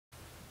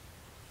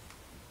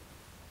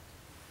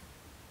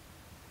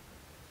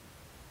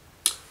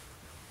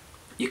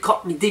You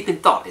caught me deep in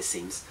thought, it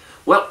seems.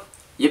 Well,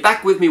 you're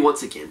back with me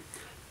once again.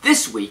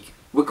 This week,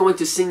 we're going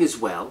to sing as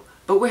well,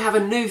 but we have a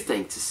new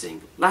thing to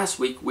sing. Last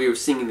week, we were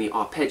singing the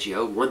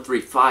arpeggio,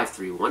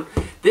 1-3-5-3-1.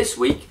 This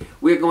week,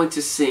 we're going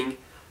to sing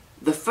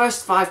the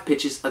first 5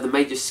 pitches of the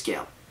major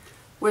scale.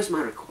 Where's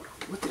my recorder?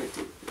 What did I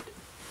do with it?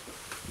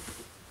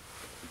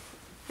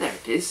 There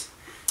it is.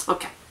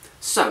 Okay,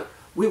 so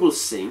we will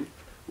sing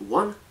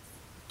 1,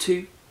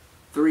 2,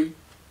 3,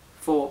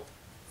 4,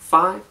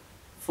 5,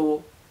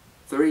 4,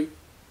 3,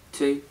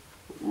 2,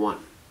 1.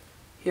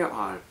 Here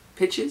are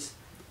pitches.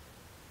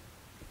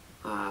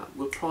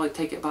 We'll probably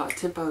take it about a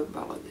tempo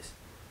about like this.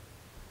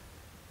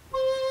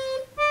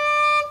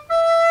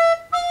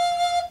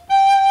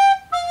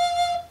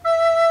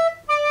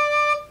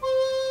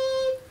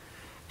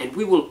 And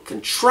we will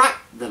contract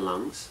the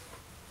lungs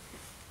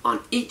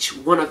on each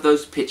one of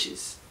those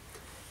pitches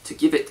to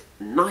give it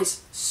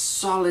nice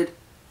solid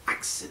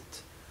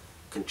accent.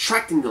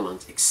 Contracting the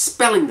lungs,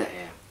 expelling the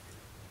air.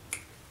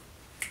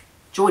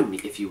 Join me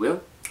if you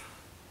will.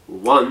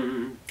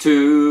 1,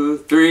 2,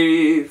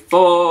 3,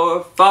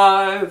 4,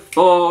 5,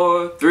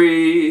 4,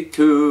 3,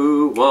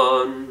 2,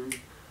 1.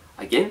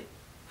 Again.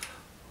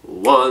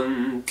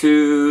 1,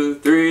 2,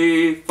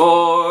 3,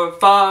 4,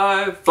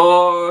 5,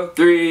 4,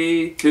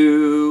 3,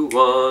 2,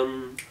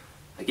 1.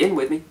 Again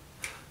with me.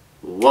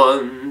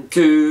 1,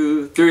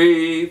 2,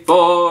 3,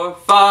 4,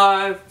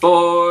 5,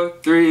 4,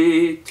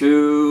 3,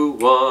 2,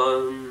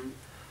 1.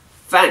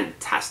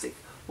 Fantastic.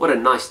 What a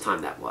nice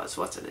time that was,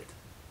 wasn't it?